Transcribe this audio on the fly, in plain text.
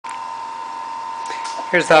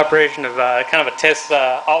Here's the operation of kind of a test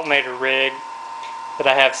alternator rig that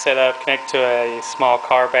I have set up, connected to a small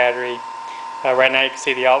car battery. Right now you can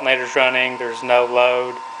see the alternator's running, there's no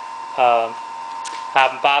load. I'm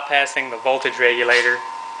bypassing the voltage regulator.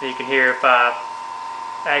 You can hear if I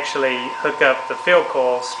actually hook up the field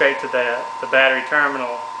coil straight to the battery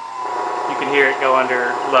terminal, you can hear it go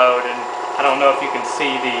under load, and I don't know if you can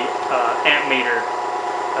see the amp meter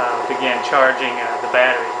begin charging the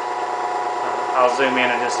battery. I'll zoom in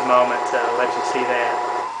just a moment to let you see that.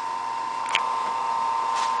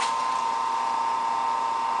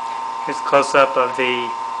 Here's a close-up of the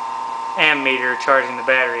amp meter charging the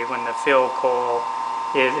battery when the field coil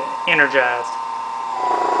is energized.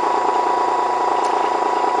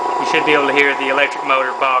 You should be able to hear the electric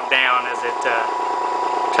motor bog down as it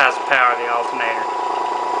tries to power the alternator.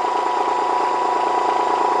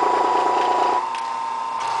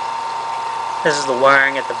 This is the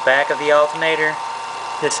wiring at the back of the alternator.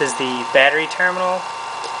 This is the battery terminal.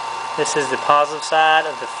 This is the positive side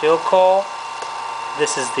of the field coil.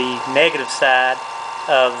 This is the negative side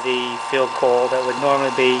of the field coil that would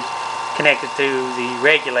normally be connected to the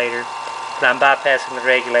regulator, but I'm bypassing the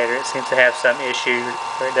regulator. It seems to have some issue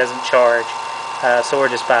where it doesn't charge, so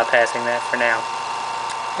we're just bypassing that for now.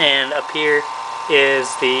 And up here is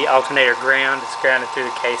the alternator ground. It's grounded through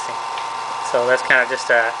the casing. So that's kind of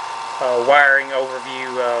just a wiring overview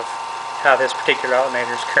of how this particular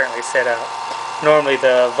alternator is currently set up. Normally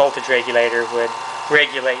the voltage regulator would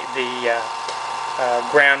regulate the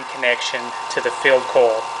ground connection to the field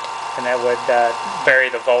coil, and that would vary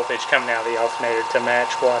the voltage coming out of the alternator to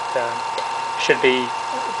match what should be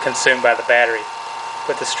consumed by the battery.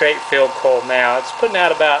 With the straight field coil now, it's putting out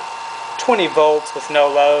about 20 volts with no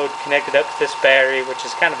load connected up to this battery, which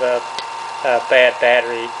is kind of a bad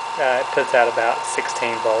battery. It puts out about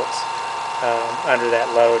 16 volts under that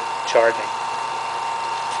load charging.